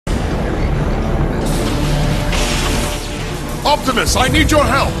Optimus, I need your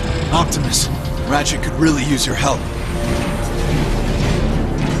help! Optimus, Ratchet could really use your help.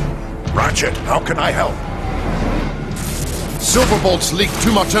 Ratchet, how can I help? Silverbolt's leaked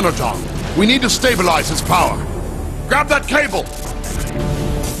too much energon. We need to stabilize his power. Grab that cable!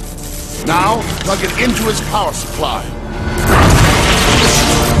 Now, plug it into his power supply.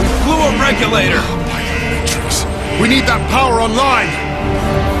 Blew a regulator! We need that power online!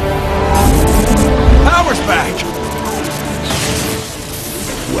 Power's back!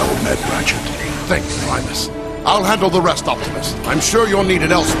 Well met, Ratchet. Thanks, Primus. I'll handle the rest, Optimus. I'm sure you're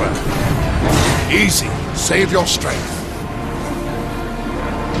needed elsewhere. Easy. Save your strength.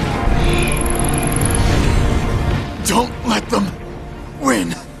 Don't let them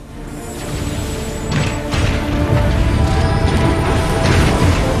win!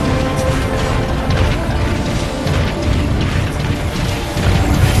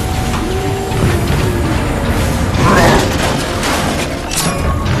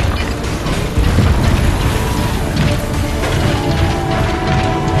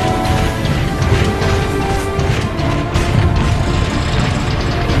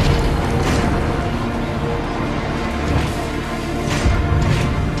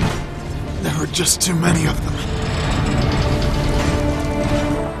 Just too many of them.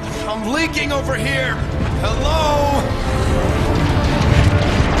 I'm leaking over here! Hello?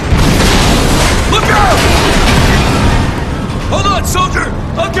 Look out! Hold on, soldier!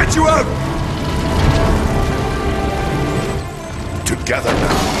 I'll get you out! Together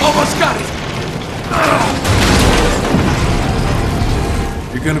now. Almost got it!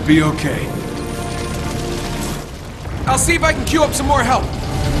 You're gonna be okay. I'll see if I can queue up some more help.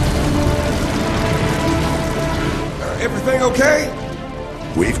 Everything okay?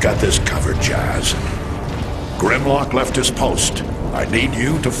 We've got this covered, Jazz. Grimlock left his post. I need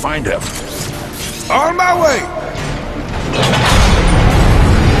you to find him. On my way!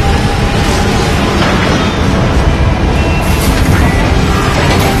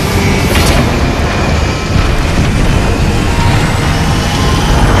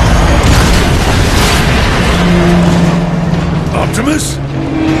 Optimus?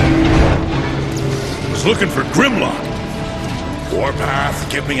 Was looking for Grimlock. Warpath,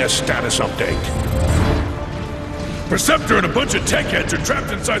 give me a status update. Perceptor and a bunch of tech heads are trapped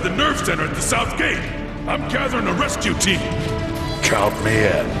inside the nerve center at the south gate. I'm gathering a rescue team. Count me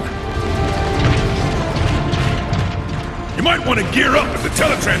in. You might want to gear up at the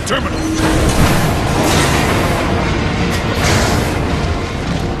Teletran terminal.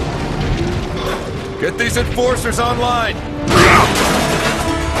 Get these enforcers online!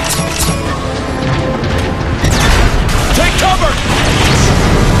 Take cover!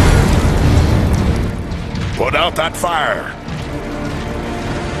 Put out that fire.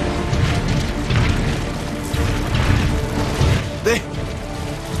 They're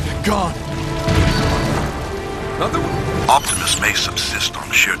gone. Another one? Optimus may subsist on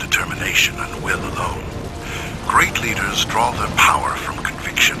sheer determination and will alone. Great leaders draw their power from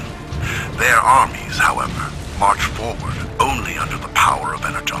conviction. Their armies, however, march forward only under the power of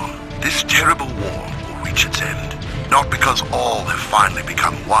Energon. This terrible war will reach its end, not because all have finally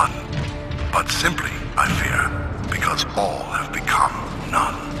become one, but simply, I fear, because all have become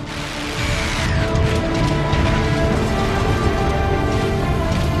none.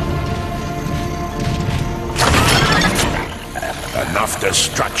 Enough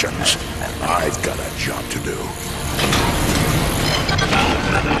distractions. I've got a job to do.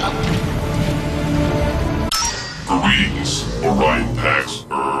 Greetings, Orion Pax,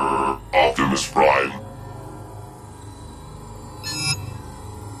 Optimus Prime.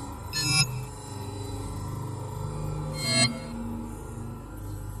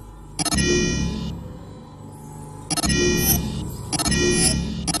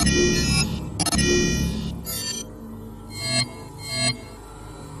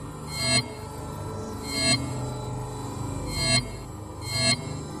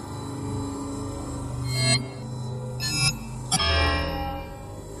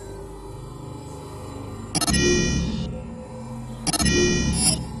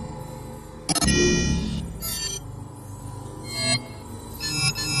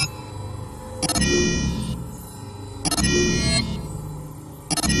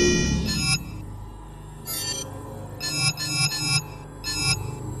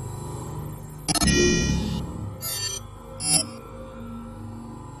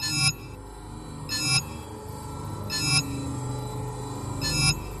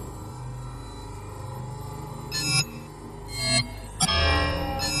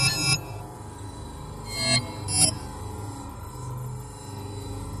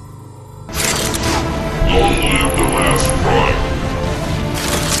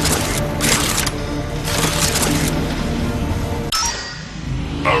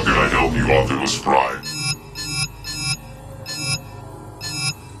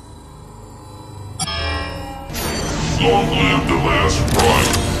 Long live the last ride!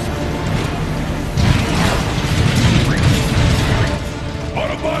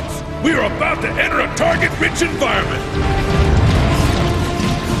 Autobots, we are about to enter a target-rich environment!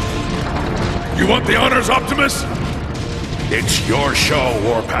 You want the honors, Optimus? It's your show,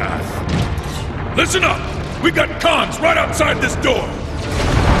 Warpath. Listen up! We got cons right outside this door!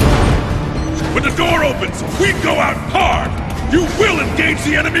 When the door opens, we go out hard! You will engage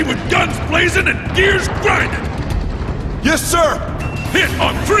the enemy with guns blazing and gears grinding! Yes, sir! Hit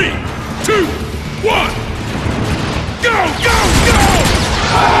on 3, 2, 1! Go, go, go!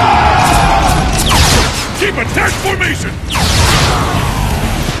 Keep attack formation!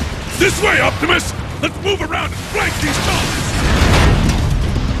 This way, Optimus! Let's move around and flank these cons!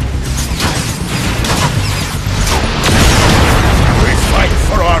 We fight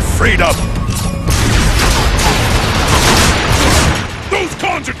for our freedom! Those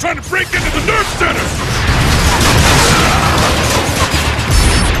cons are trying to break into the nerve center!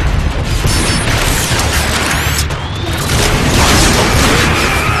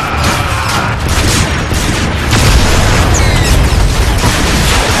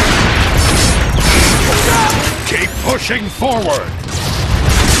 Keep pushing forward!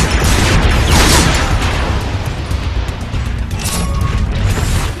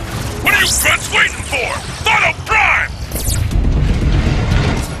 What are you grunts waiting for? Auto Prime!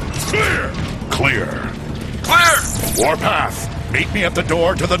 Clear! Clear. Clear! Warpath, meet me at the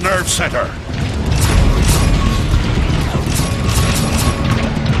door to the nerve center.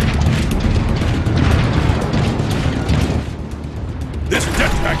 This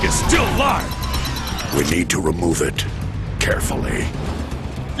jetpack is still live! We need to remove it. Carefully.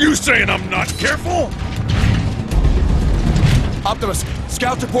 You saying I'm not careful? Optimus,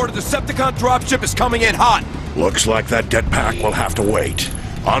 scouts report a Decepticon dropship is coming in hot. Looks like that jetpack will have to wait.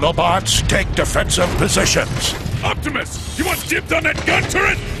 Autobots, take defensive positions. Optimus, you want dibs on that gun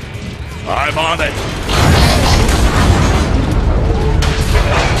turret? I'm on it.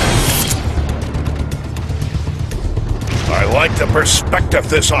 I like the perspective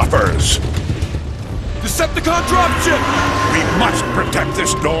this offers. Decepticon dropship! We must protect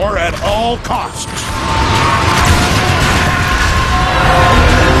this door at all costs.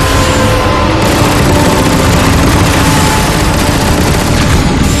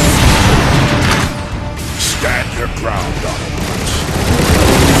 Stand your ground, Autobots.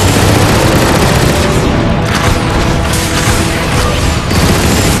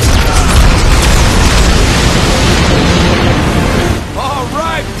 All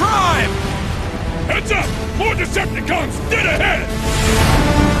right, Prime! Heads up! More Decepticons dead ahead!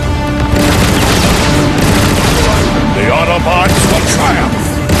 The Autobots will triumph!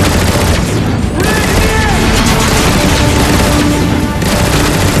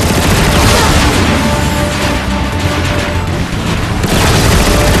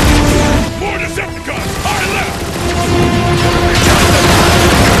 More Decepticons! High left!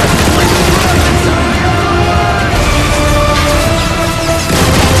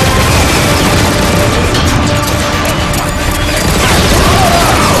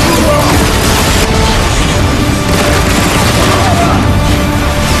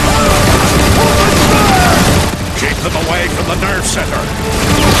 Keep them away from the nerve center!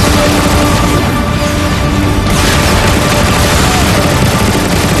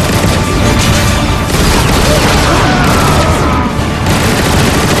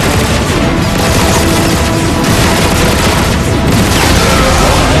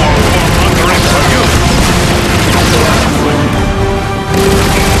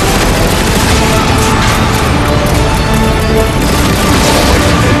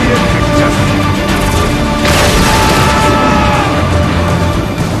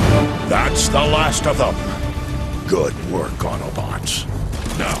 That's the last of them. Good work, Autobots.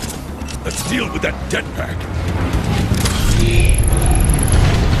 Now, let's deal with that jetpack.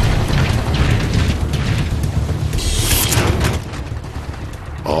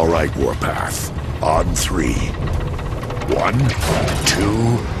 All right, Warpath. On 3. 1,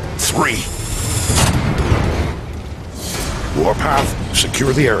 2, 3. Warpath,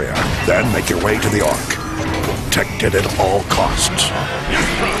 secure the area. Then make your way to the Ark. Protect it at all costs. Yes,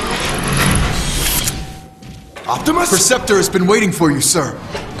 Prime. Optimus? Perceptor has been waiting for you, sir.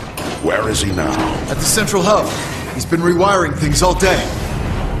 Where is he now? At the central hub. He's been rewiring things all day.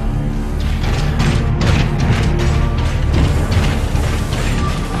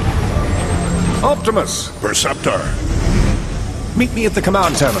 Optimus, Perceptor. meet me at the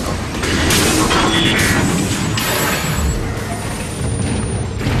command terminal.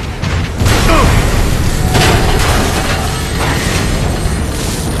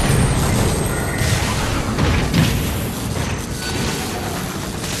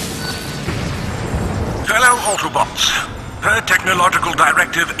 Technological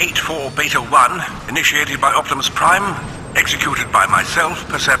Directive 84 Beta 1, initiated by Optimus Prime, executed by myself,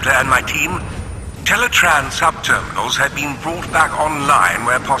 Perceptor, and my team, Teletran sub-terminals have been brought back online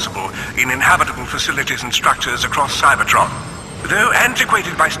where possible in inhabitable facilities and structures across Cybertron. Though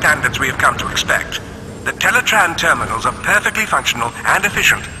antiquated by standards we have come to expect, the Teletran terminals are perfectly functional and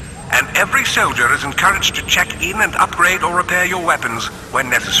efficient, and every soldier is encouraged to check in and upgrade or repair your weapons when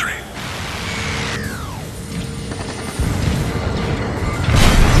necessary.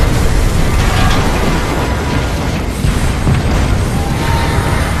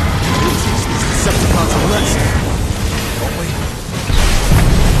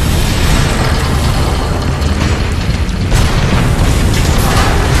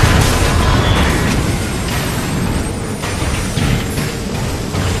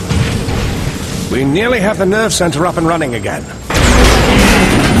 We nearly have the nerve center up and running again.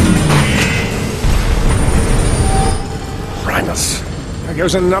 Primus. There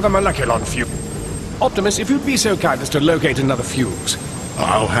goes another moleculon fuse. Optimus, if you'd be so kind as to locate another fuse.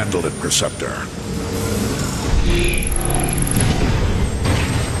 I'll handle it, Perceptor.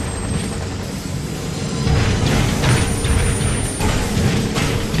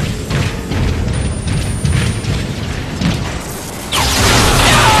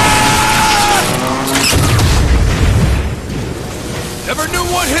 Never knew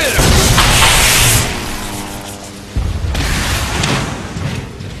what hit him!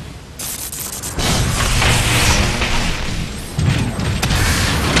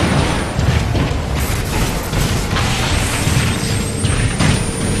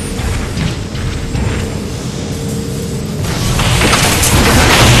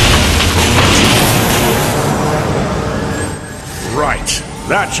 Right.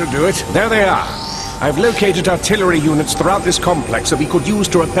 That should do it. There they are. I've located artillery units throughout this complex that we could use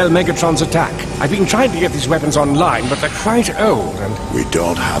to repel Megatron's attack. I've been trying to get these weapons online, but they're quite old, and... We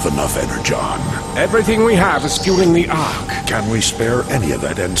don't have enough energon. Everything we have is fueling the Ark. Can we spare any of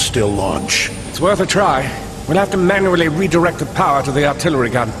it and still launch? It's worth a try. We'll have to manually redirect the power to the artillery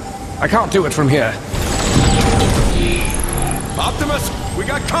gun. I can't do it from here. Optimus, we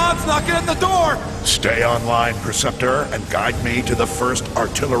got cons knocking at the door! Stay online, Perceptor, and guide me to the first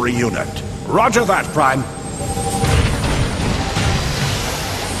artillery unit. Roger that, Prime.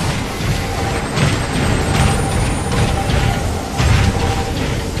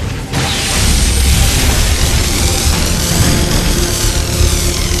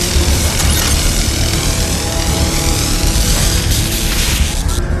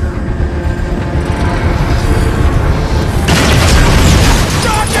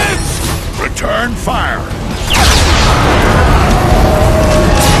 Return fire!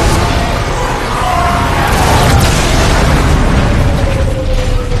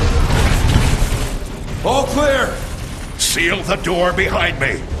 All clear! Seal the door behind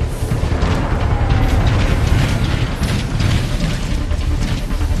me.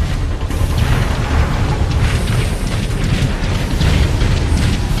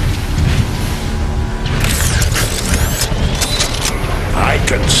 I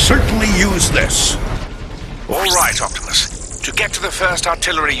can certainly use this. All right, Optimus. To get to the first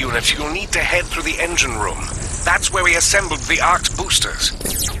artillery unit, you'll need to head through the engine room. That's where we assembled the Ark's boosters.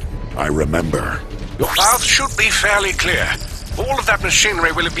 I remember. Your path should be fairly clear. All of that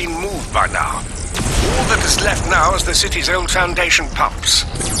machinery will have been moved by now. All that is left now is the city's old foundation pumps.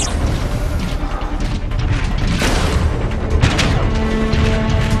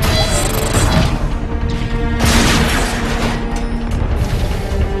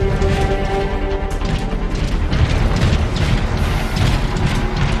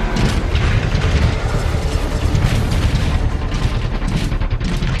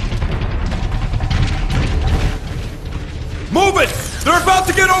 Move it! They're about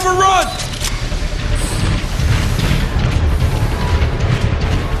to get overrun!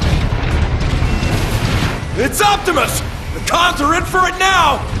 It's Optimus! The cons are in for it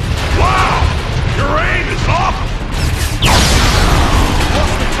now! Wow! Your aim is awful!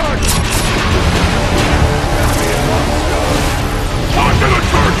 What's the target? I'm gonna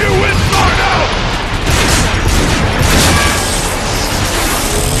turn you inside out!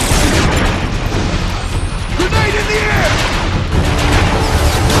 Grenade in the air!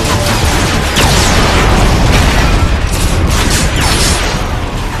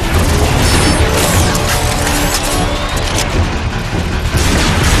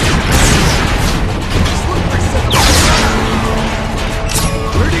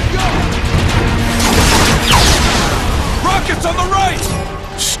 Where'd he go? Rockets on the right!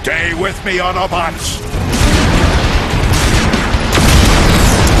 Stay with me, Autobots.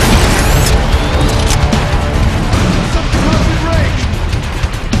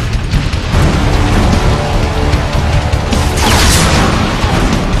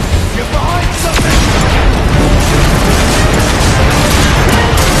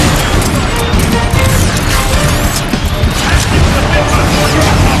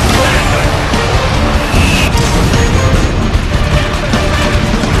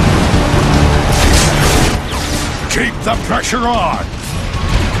 the pressure on!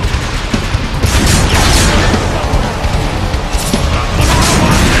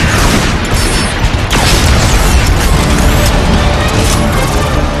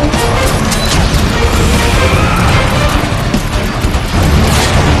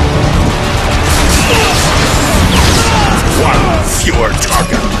 One fewer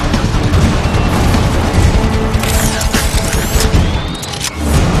target.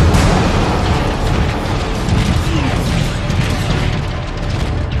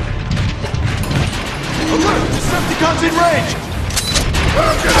 Decepticons in range!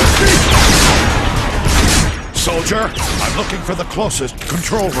 Soldier, I'm looking for the closest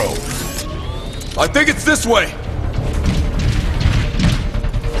control room. I think it's this way!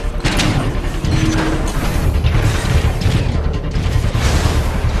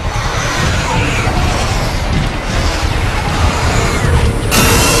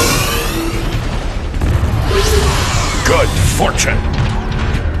 Good fortune.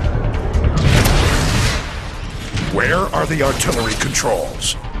 Where are the artillery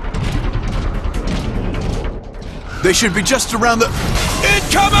controls? They should be just around the...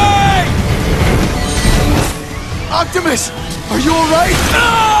 Incoming! Optimus! Are you alright?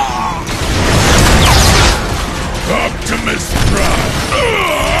 Optimus Prime!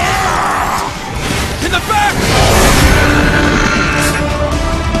 In the back!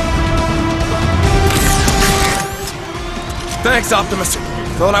 Thanks, Optimus.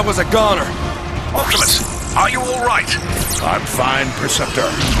 Thought I was a goner. Optimus, are you all right? I'm fine, Preceptor,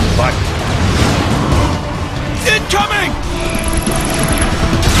 but... Incoming!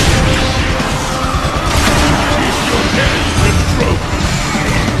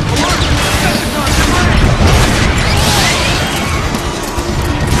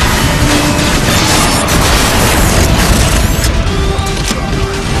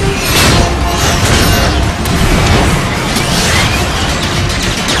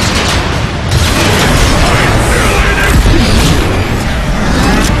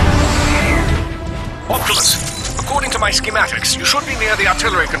 According to my schematics, you should be near the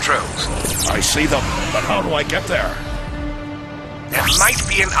artillery controls. I see them, but how do I get there? There might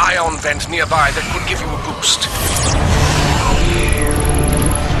be an ion vent nearby that could give you a boost.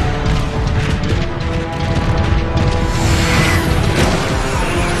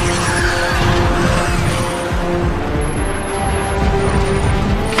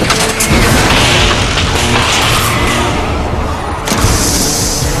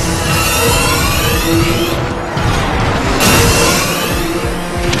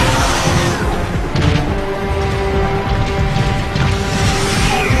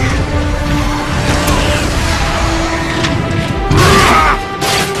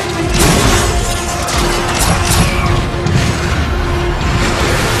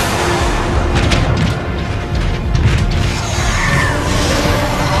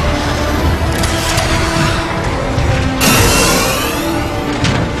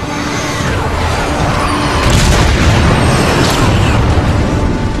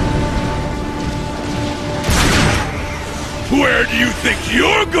 Where do you think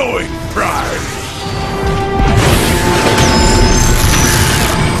you're going, Prime?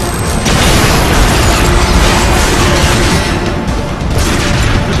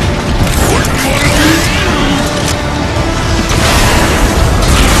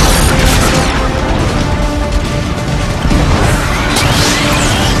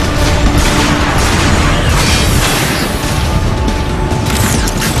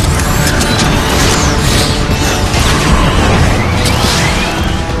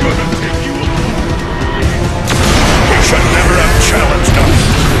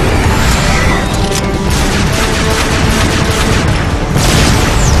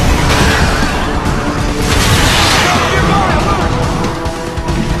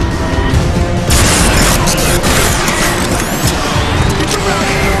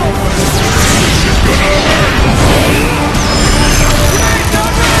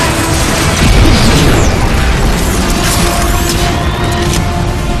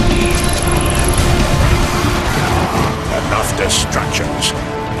 Destruction.